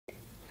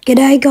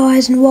G'day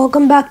guys, and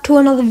welcome back to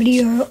another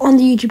video on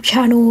the YouTube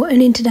channel.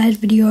 And in today's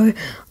video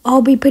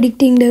I'll be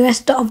predicting the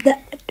rest of the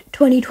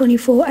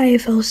 2024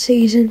 AFL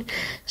season.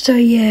 So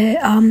yeah,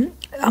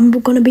 I'm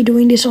going to be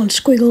doing this on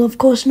Squiggle. Of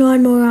course,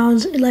 9 more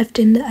rounds left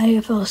in the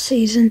AFL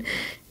season.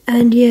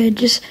 And yeah,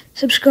 just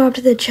subscribe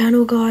to the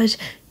channel guys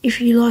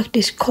if you like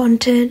this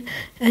content.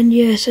 And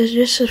yeah, so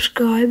just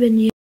subscribe.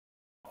 And yeah,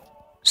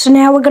 so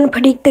now we're going to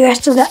predict the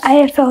rest of the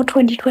AFL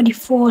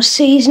 2024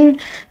 season.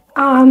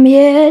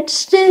 Yeah,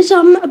 there's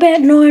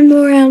about 9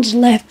 more rounds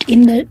left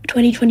in the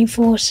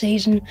 2024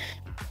 season.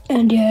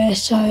 And yeah,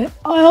 so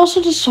I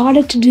also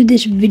decided to do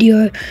this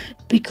video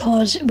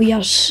because we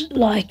are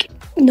like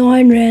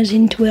 9 rounds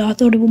into it. I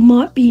thought it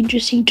might be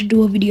interesting to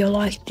do a video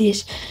like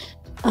this,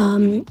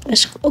 and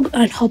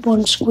hop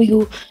on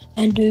Squiggle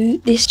and do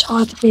this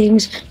type of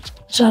things.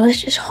 So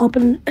let's just hop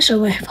on.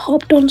 So we've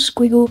hopped on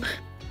Squiggle.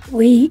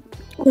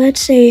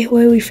 Let's see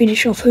where we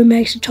finish off, who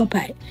makes the top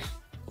 8.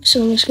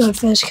 So let's go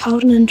first.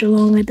 Carlton and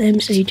Geelong at the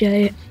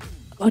MCG.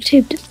 I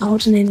tipped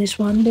Carlton in this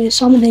one.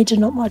 Some of these are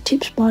not my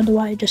tips, by the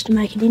way, just to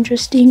make it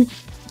interesting.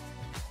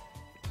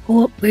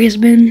 Port,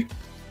 Brisbane.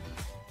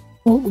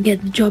 Port will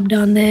get the job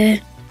done there.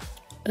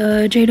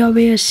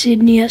 GWS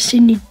Sydney at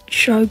Sydney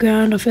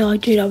Showground. I feel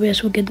like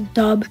GWS will get the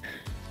dub.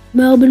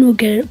 Melbourne will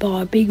get it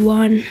by a big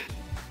one.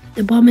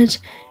 The Bombers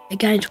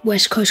against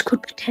West Coast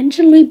could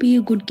potentially be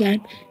a good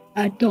game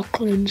at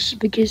Docklands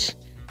because,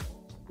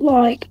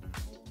 like,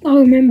 I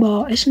remember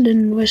Essendon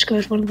and West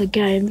Coast, one of the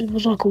games, it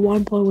was like a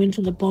 1-point win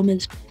for the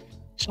Bombers.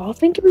 So I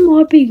think it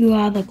might be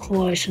rather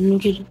close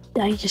and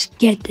they just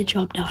get the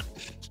job done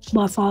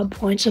by 5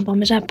 points. The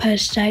Bombers at Perth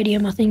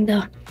Stadium. I think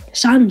the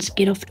Suns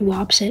get off to an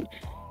upset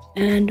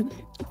and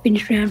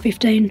finish round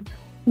 15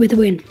 with a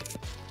win.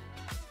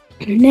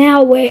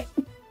 Now we're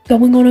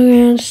going on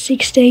around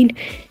 16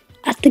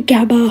 at the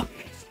Gabba.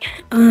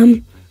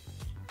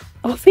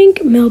 I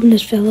think Melbourne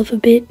has fell off a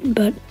bit,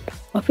 but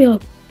I feel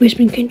like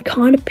Brisbane can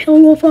kind of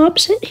pull off an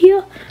upset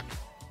here.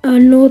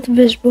 North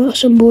vs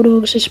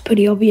Bulldogs is a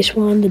pretty obvious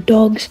one. The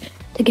Dogs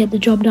to get the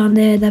job done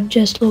there. They've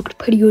just looked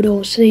pretty good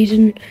all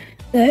season.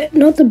 They're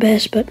not the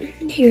best, but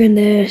here and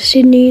there.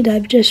 Sydney,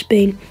 they've just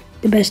been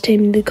the best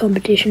team in the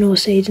competition all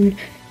season.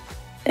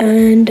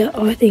 And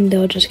I think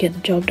they'll just get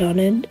the job done.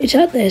 And it's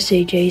at the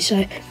SCG,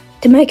 so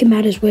to make it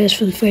matters worse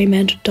for the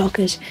Fremantle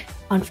Dockers,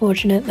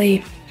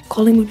 unfortunately,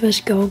 Collingwood vs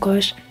Gold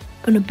Coast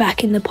going to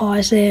back in the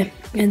pies there,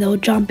 and they'll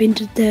jump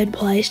into 3rd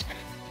place.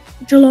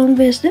 Geelong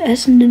vs the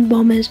Essendon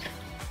Bombers.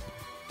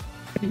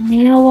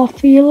 Now I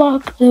feel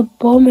like the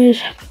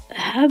Bombers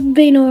have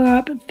been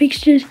alright, but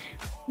fixtures,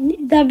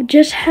 they've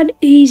just had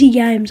easy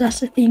games. That's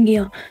the thing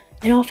here.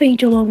 And I think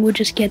Geelong will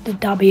just get the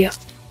W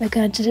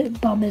against the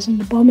Bombers, and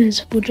the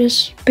Bombers will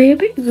just be a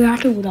bit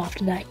rattled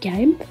after that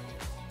game.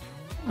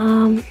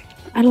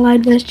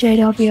 Adelaide vs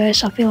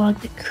GWS, I feel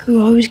like the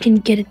Crows can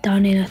get it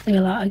done in a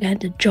thriller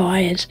against the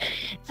Giants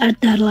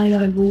at the Adelaide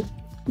Oval.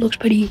 Looks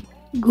pretty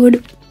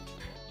good.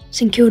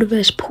 St Kilda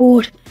vs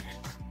Port.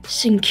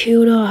 St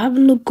Kilda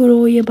haven't looked good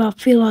all year, but I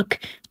feel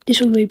like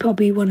this will be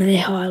probably one of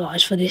their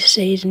highlights for this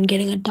season,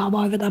 getting a dub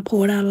over the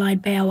Port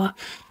Adelaide Power.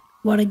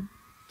 What a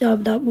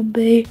dub that would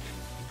be.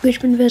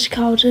 Richmond vs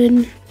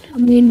Carlton. I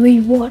mean,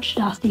 we watched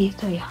Dusty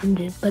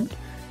 300, but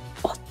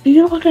I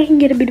feel like I can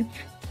get a bit of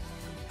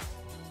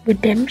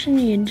redemption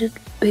here and just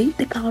beat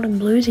the Carlton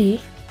Blues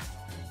here.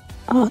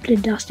 After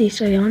Dusty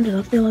 300,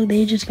 I feel like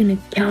they're just going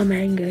to come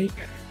angry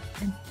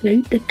and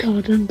beat the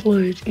Carlton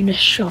Blues in a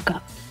shocker.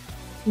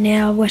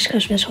 Now West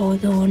Coast vs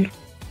Hawthorn,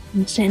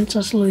 and since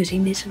us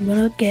losing this, I'm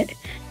going to get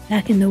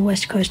back in the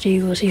West Coast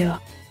Eagles here.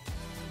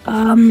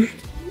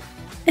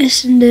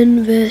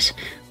 Essendon vs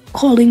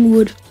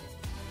Collingwood.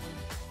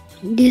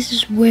 This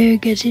is where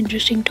it gets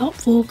interesting. Top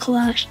 4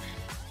 clash.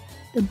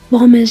 The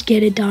Bombers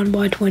get it done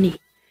by 20.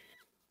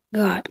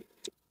 Right.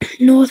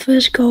 North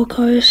vs Gold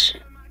Coast.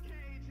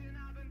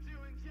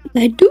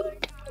 They do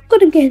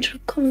good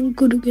against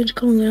Collingwood.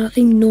 I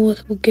think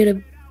North will get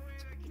a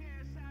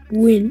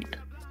win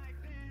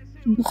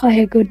by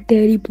a good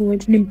 30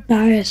 points and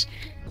embarrass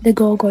the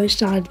Gold Coast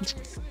Suns.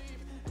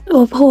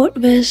 Or Port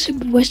vs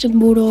Western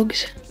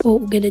Bulldogs.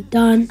 Port will get it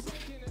done.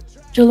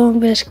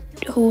 Geelong vs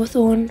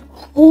Hawthorn.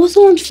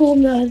 Hawthorn's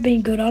form though has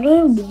been good. I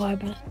don't know why,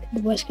 but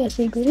the West Coast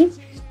are good.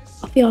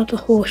 I feel like the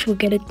Horse will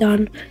get it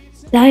done.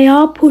 They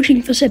are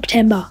pushing for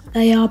September.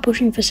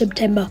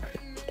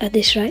 At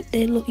this rate.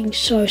 They're looking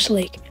so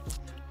sleek.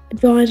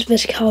 Giants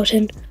vs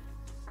Carlton.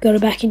 Got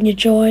it back in your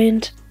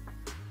Giants.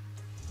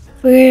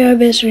 Freo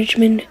vs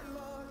Richmond.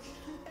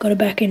 Got it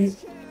back in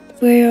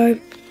Freo.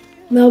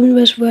 Melbourne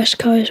vs West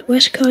Coast.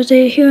 West Coast,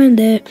 they're here and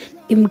there.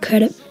 Give them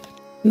credit.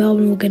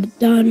 Melbourne will get it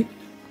done.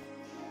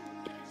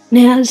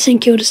 Now St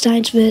Kilda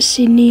Saints vs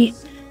Sydney.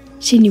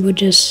 Sydney would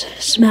just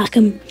smack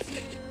them.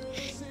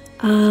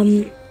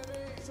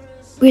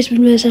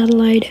 Brisbane vs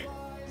Adelaide.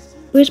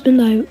 Brisbane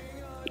though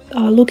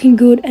are looking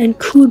good and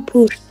could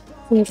push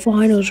for a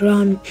finals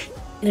run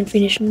and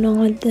finish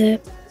 9th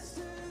there.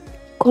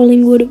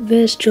 Collingwood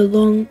vs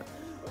Geelong.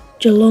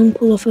 Geelong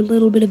pull off a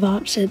little bit of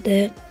upset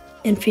there.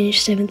 and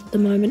finish 7th at the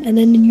moment. And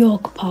then in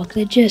York Park,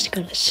 they're just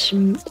going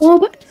to...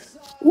 but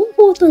all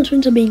Hawthorn's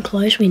wins have been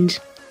close wins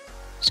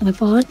so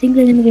far. I think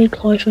they're going to be a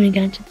close win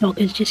against the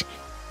Dockers, just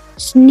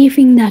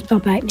sniffing that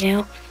top 8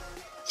 now.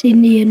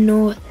 Sydney and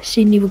North.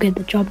 Sydney will get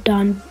the job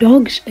done.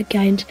 Dogs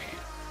against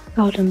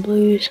Carlton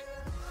Blues.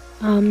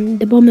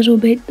 The Bombers will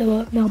beat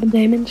the Melbourne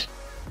Demons.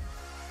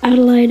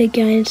 Adelaide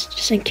against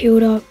St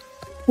Kilda.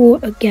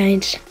 Port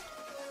against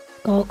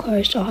Gold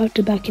Coast. I have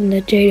to back in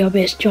the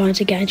GWS Giants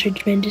against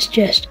Richmond. It's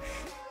just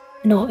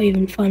not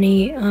even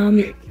funny.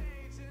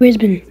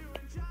 Brisbane.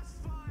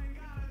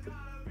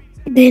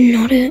 They're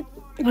not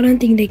I don't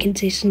think they're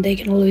consistent. They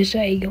can lose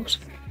to Eagles.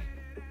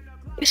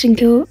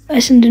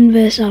 Essendon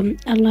versus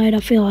Adelaide.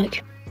 I feel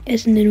like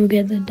Essendon will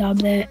get the dub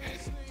there.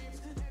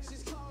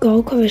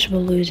 Gold Coast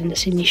will lose in the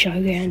Sydney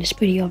Showground. It's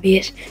pretty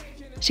obvious.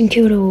 St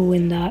Kilda will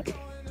win that.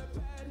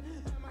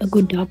 A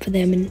good dub for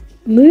them and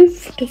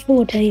move to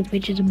 14th,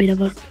 which is a bit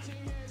of a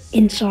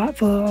insight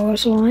for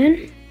Horace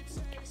Lyon.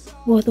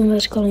 Hawthorn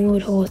versus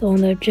Collingwood.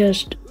 Hawthorn, they've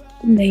just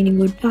been in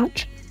good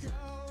patch.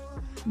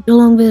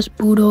 Geelong versus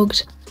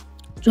Bulldogs.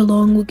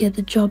 Geelong will get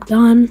the job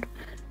done.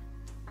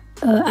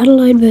 Port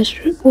Adelaide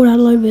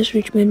versus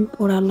Richmond.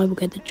 Port Adelaide will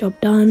get the job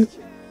done.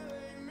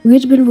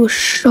 Brisbane will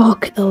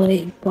shock the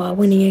league by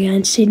winning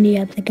against Sydney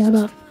at the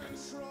Gabba.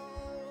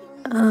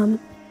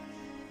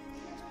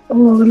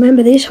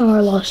 Remember this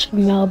horror loss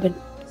from Melbourne.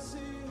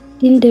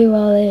 Didn't do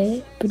well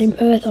there, but in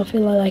Perth I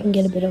feel like they can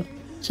get a bit of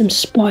some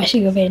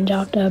spicy revenge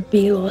after a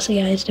big loss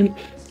against them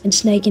and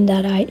sneak in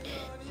that 8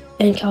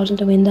 and Carlton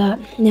to win that.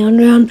 Now in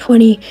round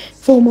 20,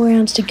 4 more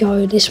rounds to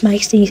go. This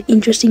makes things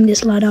interesting,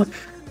 this ladder.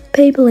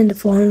 People in the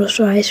finals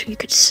race, you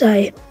could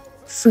say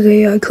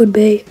Freo could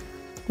be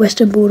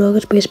Western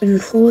Bulldogs, Brisbane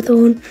and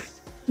Hawthorn.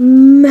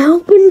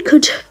 Melbourne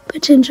could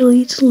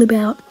potentially slip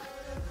out,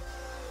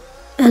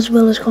 as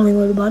well as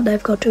Collingwood, but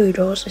they've got 2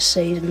 draws this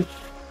season.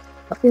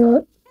 I feel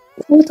like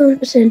Hawthorn's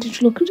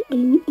percentage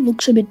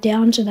looks a bit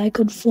down, so they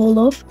could fall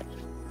off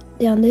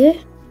down there.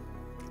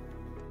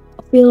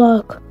 I feel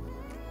like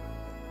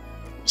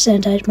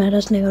percentage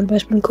matters now, and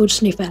Brisbane could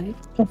sniff out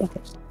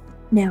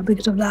now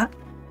because of that.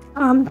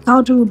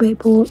 Carlton will beat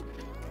Port.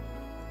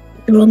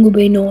 Geelong will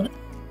be North.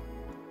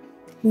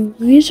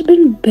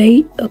 Brisbane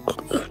beat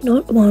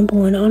not 1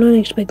 point. I don't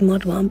expect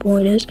much 1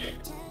 pointers.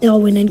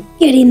 They'll win and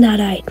get in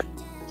that 8.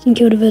 St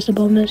Kilda versus the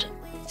Bombers.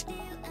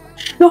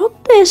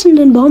 Shock the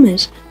Essendon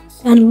Bombers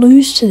and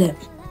lose to them.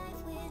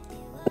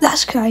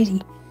 That's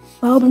crazy.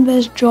 Melbourne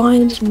versus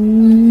Giants.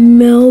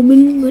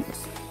 Melbourne with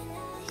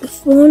the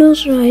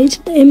finals race.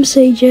 The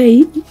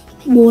MCG.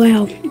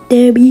 Wow.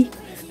 Derby.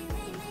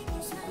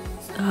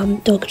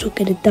 Dogs will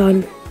get it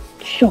done.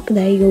 Shock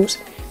the Eagles.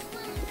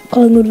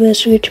 Collingwood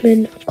versus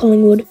Richmond.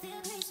 Collingwood.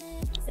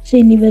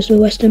 Sydney versus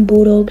the Western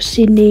Bulldogs.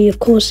 Sydney, of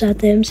course, at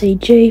the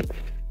MCG.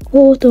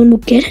 Hawthorn will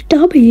get a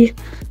W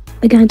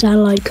against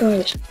Adelaide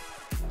Crows.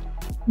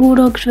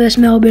 Bulldogs versus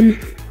Melbourne.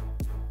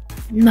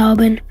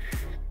 Melbourne.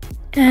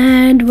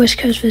 And West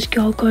Coast versus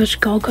Gold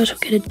Coast. Gold Coast will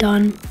get it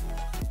done.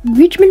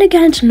 Richmond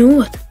against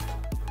North.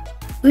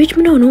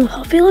 Richmond or North?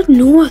 I feel like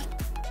North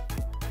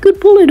could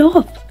pull it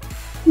off.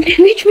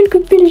 Richmond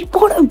could finish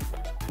bottom.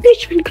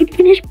 Richmond could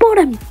finish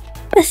bottom.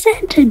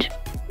 Percentage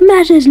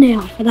matters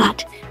now for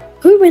that.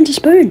 Who wins a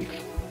spoon?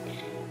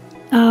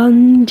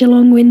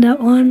 Geelong win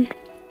that one.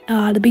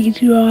 The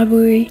biggest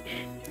rivalry.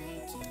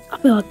 I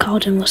feel like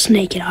Carlton will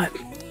sneak it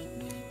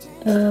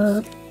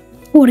home.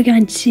 Port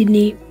against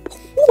Sydney.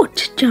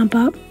 Port jump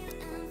up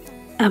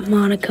at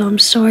Monaco. I'm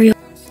sorry.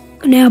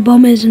 Now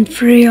Bombers and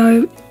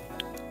Freo.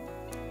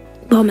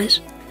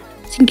 Bombers.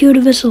 St Kilda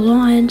versus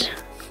Lions.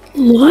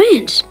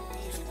 Lions.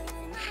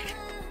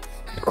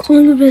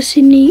 Collingwood versus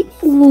Sydney.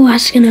 Oh,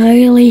 that's going to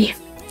really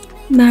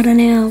matter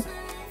now.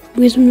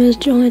 Brisbane versus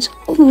Giants.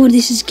 Oh,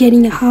 this is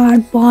getting a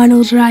hard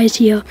finals race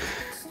here.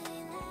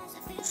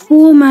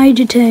 4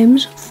 major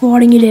teams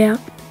fighting it out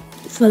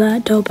for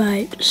that top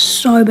 8.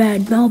 So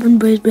bad. Melbourne,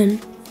 Brisbane,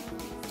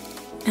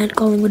 and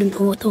Collingwood and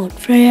Hawthorn.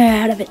 Freo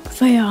out of it.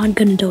 Freo aren't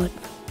going to do it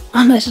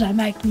unless they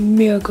make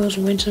miracles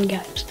and win some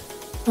games.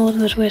 North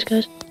versus West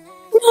Coast.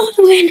 North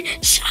win.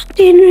 Sucked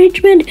in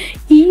Richmond.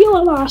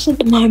 You're last at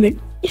the moment.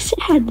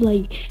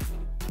 Sadly.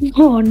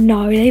 Oh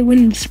no, they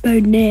win the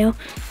spoon now.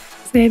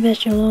 Freo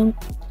versus Geelong.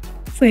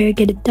 Freo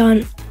get it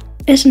done.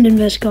 Essendon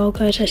versus Gold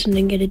Coast.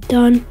 Essendon get it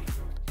done.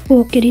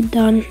 Port get it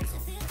done.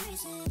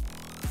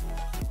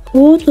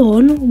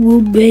 Hawthorn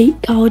will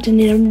beat Carlton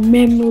in a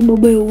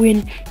memorable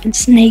win and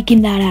sneak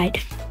in that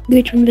 8.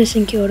 Richmond versus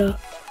St Kilda.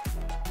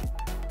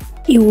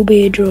 It will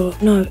be a draw.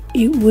 No,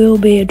 it will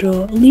be a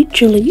draw.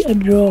 Literally a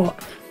draw.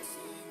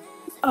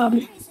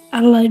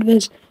 Adelaide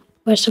versus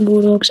Western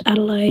Bulldogs.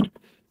 Adelaide.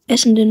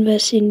 Essendon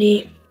versus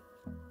Sydney.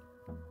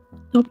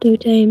 Top 2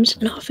 teams.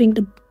 And I think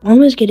the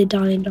Bombers get it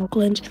done in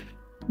Docklands.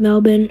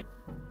 Melbourne.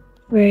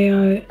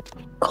 Freo.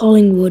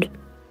 Collingwood.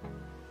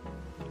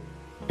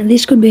 And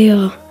this could be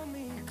a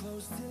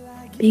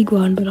big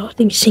one, but I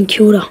think St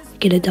Kilda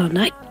get it done.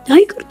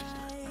 They could.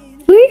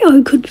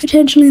 Freo could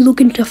potentially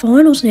look into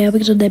finals now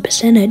because of their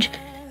percentage.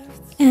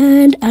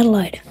 And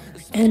Adelaide.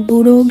 And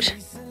Bulldogs.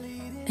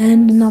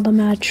 And another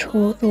match,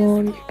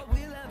 Hawthorn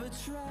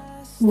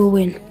will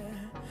win.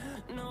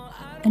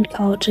 And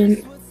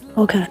Carlton.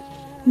 Okay.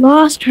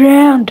 Last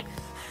round.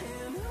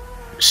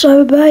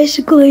 So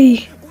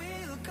basically,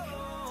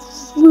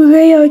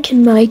 Rio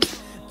can make it.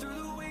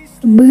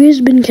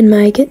 Brisbane can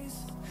make it.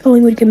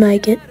 Collingwood can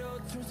make it.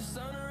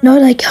 No,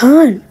 they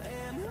can't.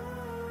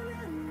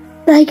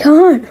 They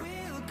can't.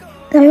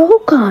 They all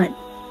can't.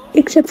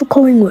 Except for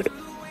Collingwood.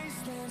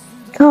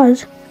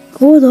 Because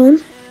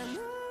Hawthorn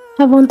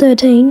have won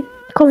 13.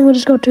 Collingwood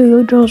has got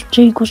 2 draws, which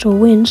equals to a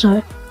win,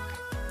 so...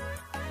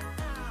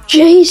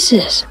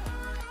 Jesus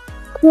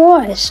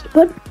Christ.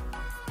 But...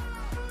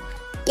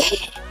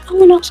 yeah, no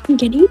one else can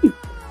get in.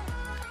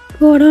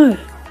 Righto.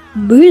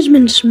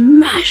 Brisbane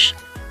smashed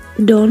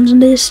the Dons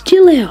and they're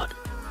still out.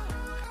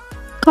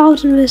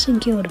 Carlton vs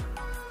St Kilda.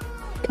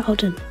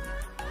 Carlton.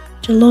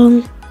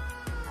 Geelong.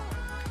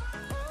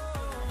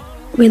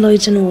 We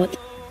lose to North.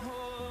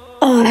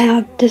 Oh, I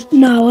have to...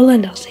 no, we'll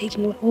end our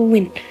season. We'll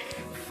win.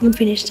 We'll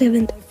finish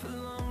 7th.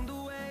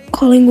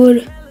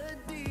 Collingwood.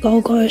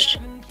 Gold Coast.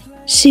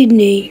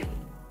 Sydney.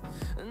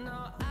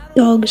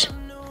 Dogs.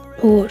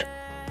 Port.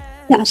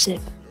 That's it.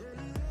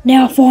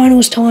 Now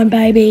finals time,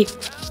 baby.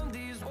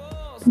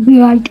 Be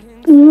like,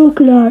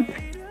 look at that.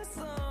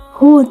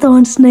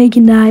 Hawthorn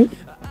sneaking 8.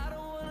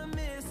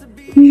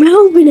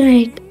 Melbourne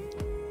 8.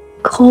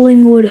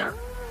 Collingwood.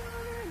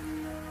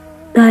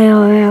 They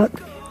are out.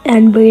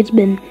 And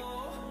Brisbane.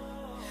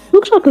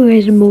 Looks like a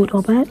reasonable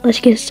top 8. Let's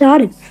get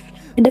started.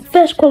 In the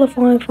first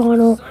qualifying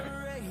final,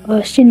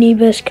 Sydney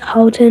vs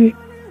Carlton.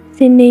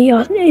 Sydney,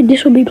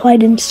 this will be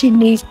played in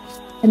Sydney,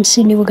 and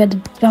Sydney will get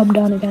the job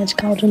done against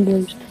Carlton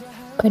Blues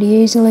pretty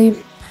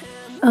easily.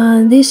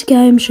 This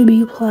game should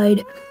be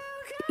played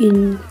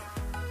in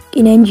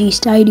NG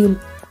Stadium,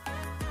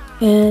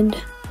 and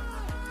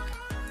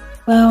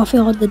well, I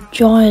feel like the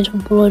Giants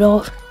will pull it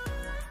off.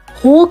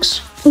 Hawks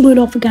pull it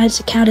off against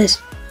the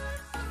Catters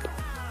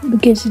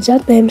because it's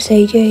at the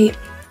MCG.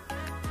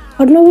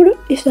 I don't know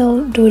if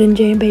they'll do it in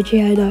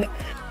GMBGA though.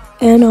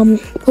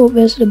 And Port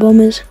versus the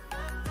Bombers.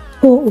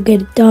 Port will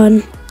get it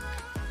done.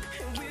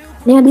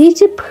 Now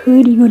these are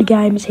pretty good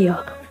games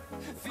here.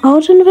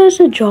 Carlton versus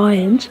the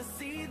Giants.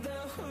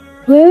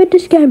 Where would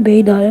this game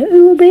be though? It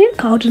will be at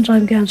Carlton's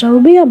home ground, so it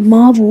will be at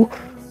Marvel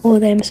or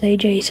the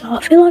MCG. So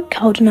I feel like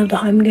Carlton have the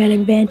home ground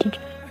advantage.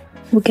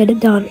 We'll get it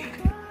done.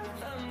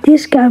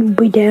 This game will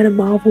be down at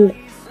Marvel.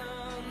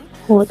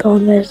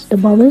 Hawthorn versus the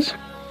Bombers.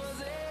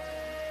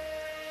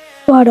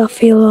 But I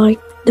feel like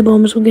the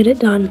Bombers will get it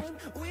done.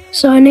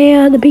 So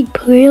now the big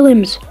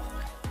prelims.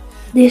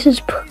 This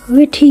is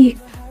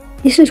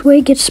where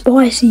it gets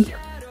spicy.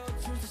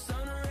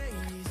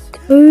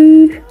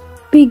 2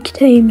 big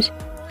teams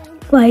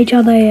play each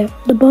other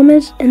out. The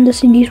Bombers and the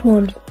Sydney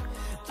Swans.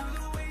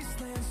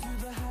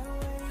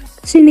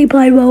 Sydney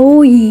played well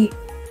all year.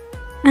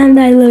 And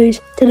they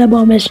lose to the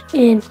Bombers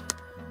in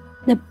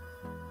the...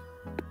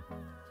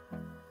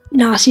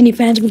 Nah, Sydney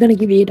fans, we're going to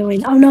give you a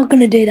win. I'm not going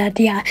to do that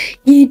to you.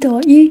 You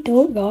thought,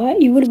 right?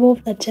 You would have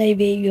off the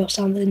TV or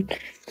something.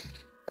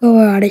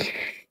 Alrighty.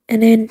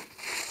 And then...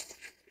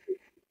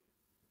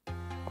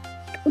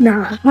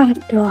 nah, I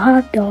have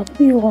to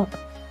feel like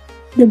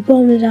the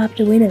Bombers have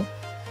to win it.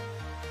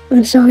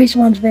 I'm sorry,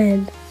 Swans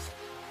fans.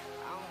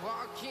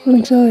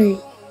 I'm sorry.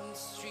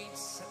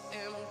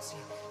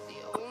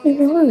 I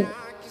know.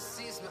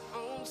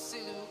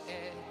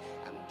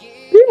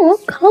 You know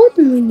what?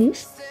 Carlton win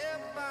this.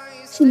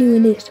 Sydney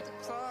win this.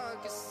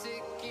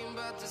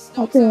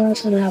 I feel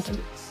that's gonna happen.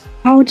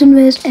 Carlton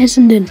vs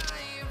Essendon.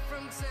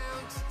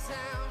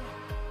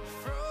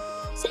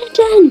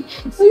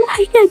 Essendon! We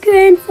make the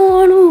grand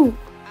final!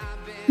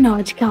 No,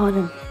 it's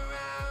Carlton.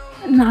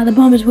 No, the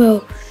Bombers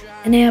will.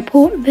 And now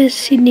Port vs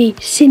Sydney.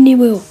 Sydney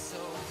will.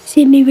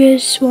 Sydney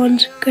vs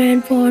Swans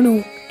grand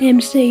final.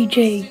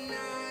 MCG.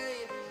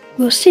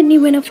 Will Sydney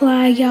win a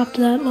flag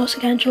after that loss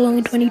against Geelong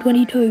in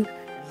 2022?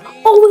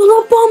 Oh, will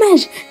the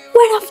Bombers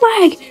win a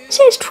flag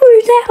since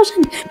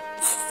 2000?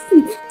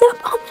 The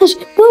Bombers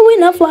will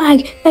win a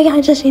flag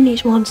against the Sydney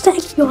Swans.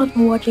 Thank you guys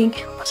for watching.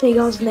 I'll see you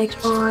guys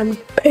next time.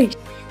 Peace.